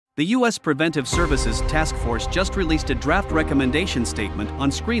The U.S. Preventive Services Task Force just released a draft recommendation statement on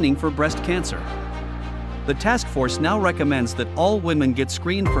screening for breast cancer. The task force now recommends that all women get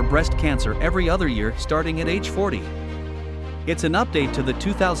screened for breast cancer every other year starting at age 40. It's an update to the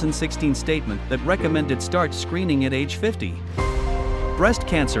 2016 statement that recommended start screening at age 50. Breast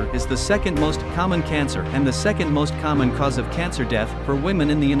cancer is the second most common cancer and the second most common cause of cancer death for women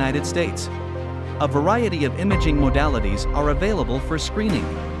in the United States. A variety of imaging modalities are available for screening.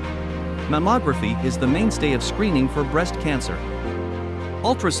 Mammography is the mainstay of screening for breast cancer.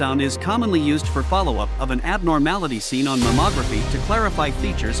 Ultrasound is commonly used for follow-up of an abnormality seen on mammography to clarify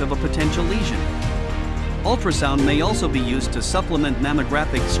features of a potential lesion. Ultrasound may also be used to supplement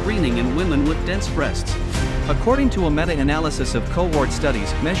mammographic screening in women with dense breasts. According to a meta-analysis of cohort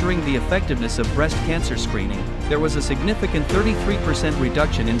studies measuring the effectiveness of breast cancer screening, there was a significant 33%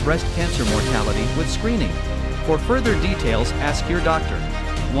 reduction in breast cancer mortality with screening. For further details, ask your doctor.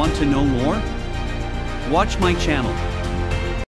 Want to know more? Watch my channel.